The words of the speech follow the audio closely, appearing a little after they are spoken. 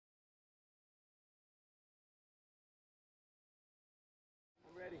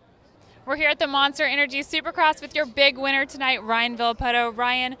We're here at the Monster Energy Supercross with your big winner tonight, Ryan Villopoto.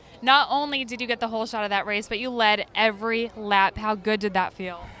 Ryan, not only did you get the whole shot of that race, but you led every lap. How good did that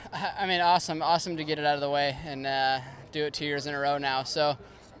feel? I mean, awesome to get it out of the way and do it 2 years in a row now. So,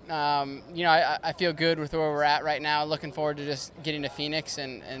 you know, I feel good with where we're at right now. Looking forward to just getting to Phoenix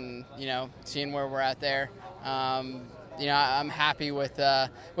and you know, seeing where we're at there. You know, I'm happy with the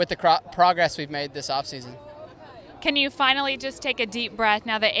progress we've made this offseason. Can you finally just take a deep breath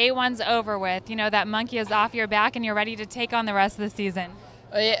now that A1's over with? You know, that monkey is off your back and you're ready to take on the rest of the season.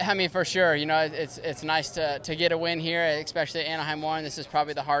 Yeah, I mean, for sure. You know, it's nice to get a win here, especially Anaheim 1. This is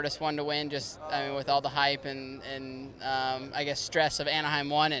probably the hardest one to win, just I mean, with all the hype and I guess stress of Anaheim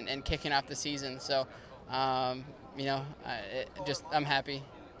 1 and kicking off the season. So, you know, I'm happy.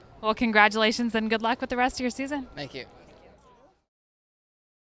 Well, congratulations and good luck with the rest of your season. Thank you.